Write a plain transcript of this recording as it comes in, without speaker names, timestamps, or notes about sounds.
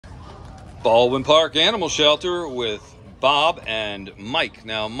Baldwin Park Animal Shelter with Bob and Mike.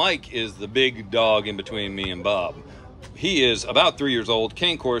 Now, Mike is the big dog in between me and Bob. He is about 3 years old,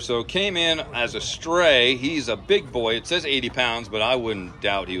 Cane Corso, came in as a stray. He's a big boy. It says 80 pounds, but I wouldn't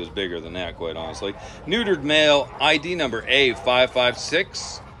doubt he was bigger than that, quite honestly. Neutered male, ID number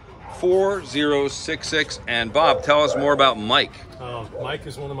A5564066. And Bob, tell us more about Mike. Mike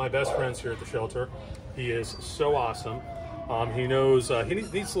is one of my best friends here at the shelter. He is so awesome. He knows, he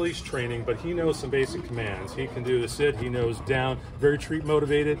needs leash training, but he knows some basic commands. He can do the sit, he knows down, very treat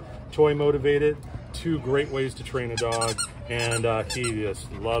motivated, toy motivated. Two great ways to train a dog, and he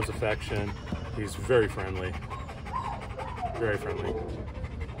just loves affection. He's very friendly. Very friendly.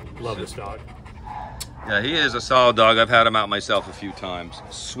 Love this dog. Yeah, he is a solid dog. I've had him out myself a few times.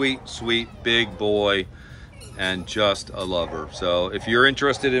 Sweet, sweet, big boy, and just a lover. So if you're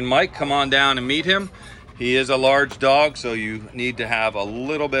interested in Mike, come on down and meet him. He is a large dog, so you need to have a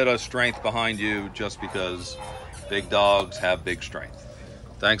little bit of strength behind you just because big dogs have big strength.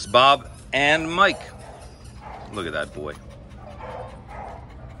 Thanks, Bob and Mike. Look at that boy.